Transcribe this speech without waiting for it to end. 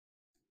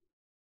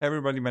Hey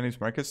everybody, my name is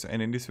Marcus,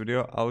 and in this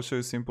video I'll show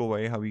you a simple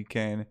way how you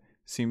can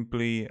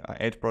simply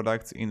add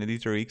products in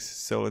Editor X.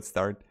 So let's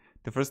start.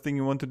 The first thing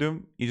you want to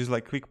do is just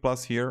like click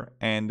plus here,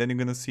 and then you're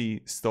gonna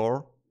see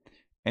store,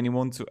 and you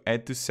want to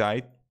add to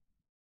site,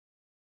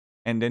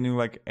 and then you're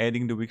like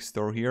adding the Wix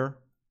store here.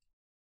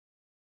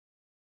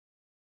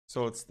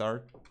 So let's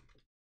start.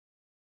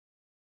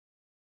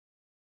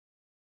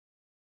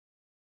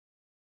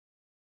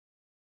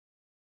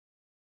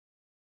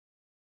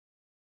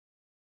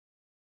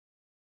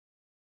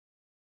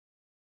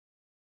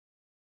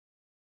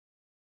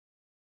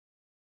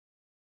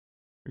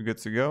 You're good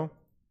to go.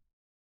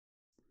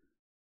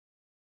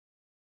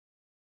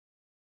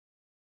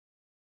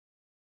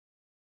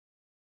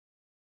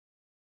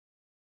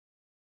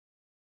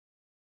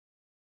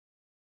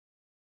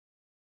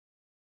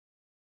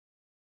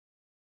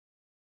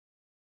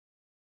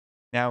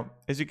 Now,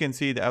 as you can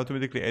see, it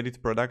automatically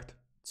added product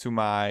to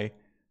my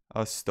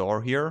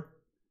store here,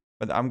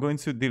 but I'm going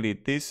to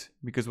delete this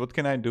because what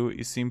can I do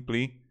is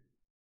simply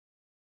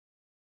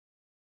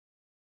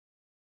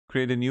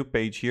create a new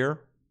page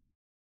here.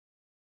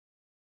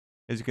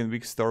 As you can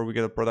Wix store, we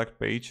get a product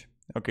page.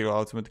 Okay, we'll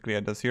automatically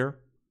add this here.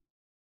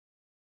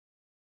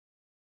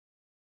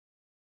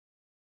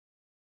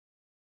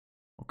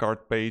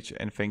 Cart page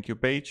and thank you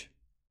page.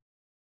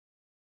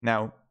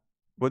 Now,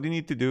 what you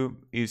need to do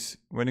is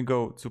when you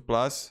go to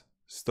plus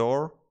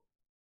store,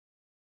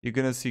 you're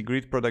gonna see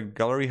grid product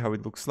gallery, how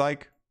it looks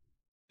like,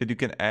 that you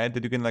can add,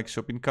 that you can like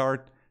shopping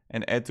cart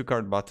and add to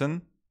cart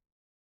button.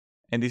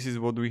 And this is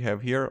what we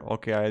have here.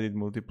 Okay, I added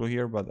multiple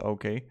here, but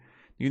okay.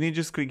 You need to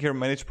just click here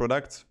manage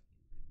products.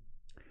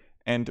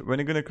 And when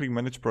you're gonna click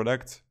manage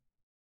products,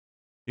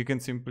 you can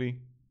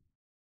simply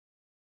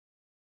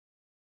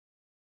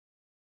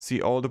see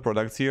all the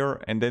products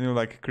here, and then you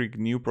like click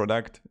new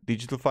product,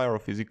 digital file or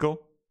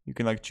physical. You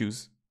can like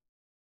choose.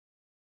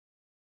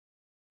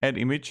 Add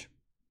image.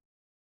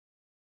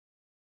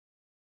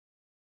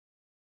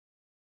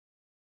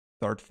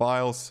 Start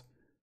files.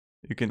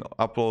 You can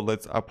upload,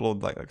 let's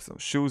upload like some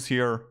shoes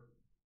here.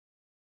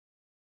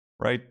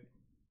 Right?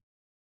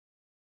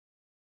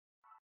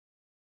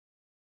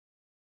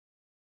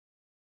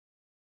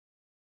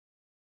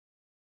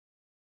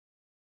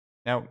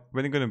 Now,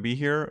 when you're gonna be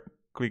here,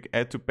 click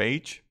add to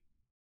page.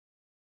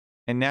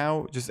 And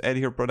now just add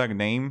here product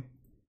name.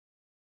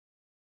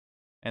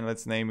 And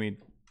let's name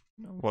it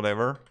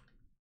whatever.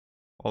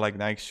 Or like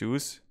Nike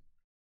shoes.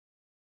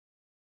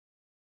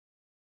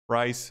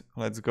 Price,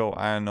 let's go,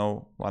 I don't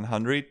know,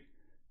 100.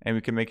 And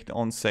we can make it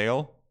on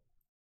sale.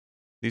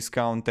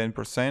 Discount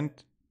 10%.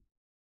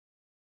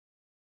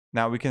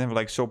 Now we can have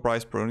like show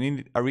price per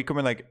unit. I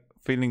recommend like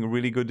filling a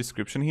really good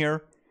description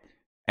here.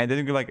 And then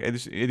you can like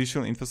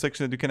additional info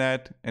section that you can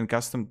add and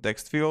custom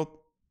text field.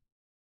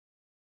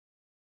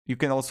 You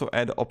can also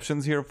add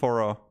options here for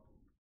a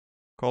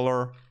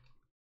color,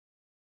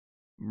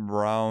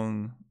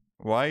 brown,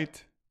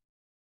 white.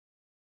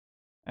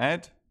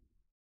 Add.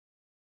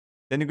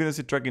 Then you're gonna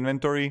see track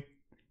inventory.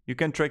 You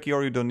can track it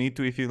or you don't need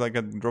to if you like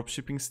a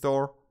dropshipping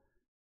store.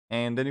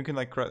 And then you can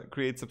like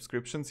create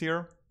subscriptions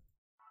here.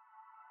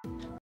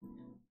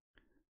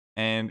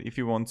 And if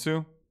you want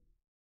to,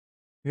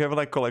 you have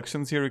like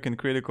collections here. You can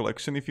create a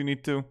collection if you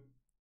need to.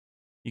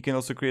 You can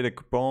also create a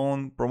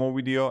coupon, promo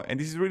video, and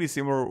this is really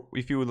similar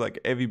if you would like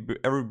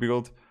ever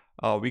build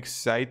a Wix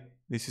site.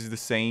 This is the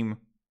same.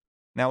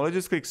 Now let's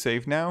just click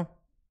save now.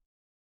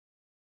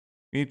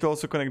 We need to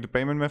also connect the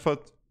payment method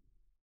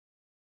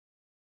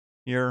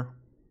here.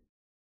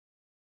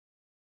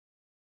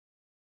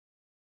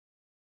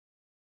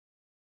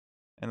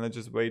 And let's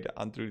just wait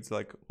until it's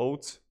like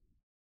loads.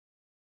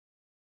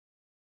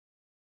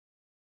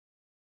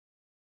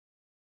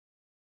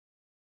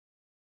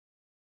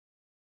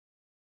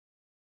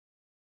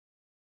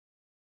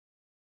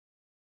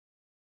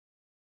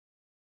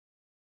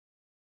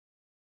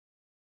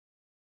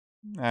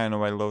 I don't know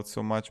why it loads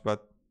so much,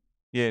 but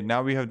yeah,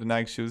 now we have the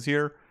Nike shoes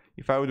here.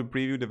 If I were to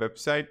preview the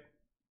website,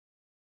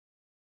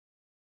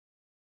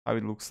 how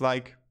it looks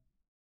like.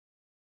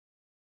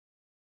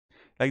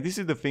 Like this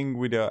is the thing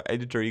with the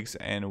Editor X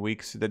and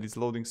Wix that is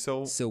loading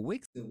so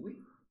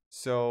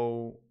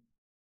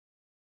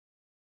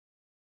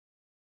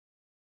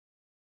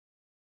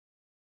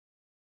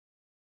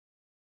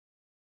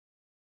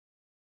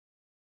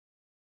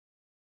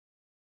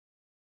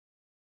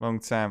long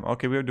time.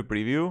 Okay, we have the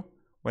preview.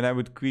 When I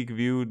would quick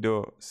view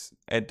the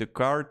add the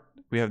cart,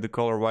 we have the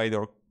color white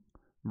or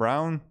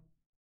brown.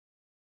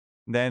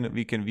 Then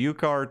we can view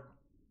cart.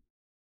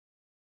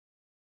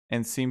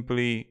 And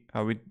simply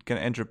we can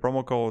enter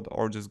promo code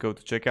or just go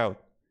to checkout.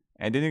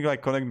 And then you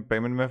like connect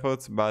payment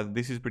methods, but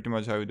this is pretty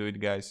much how you do it,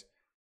 guys.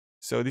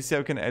 So this is how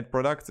you can add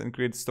products and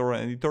create store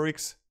on Editor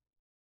X.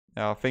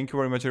 Thank you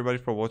very much everybody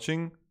for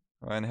watching,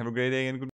 and have a great day and goodbye.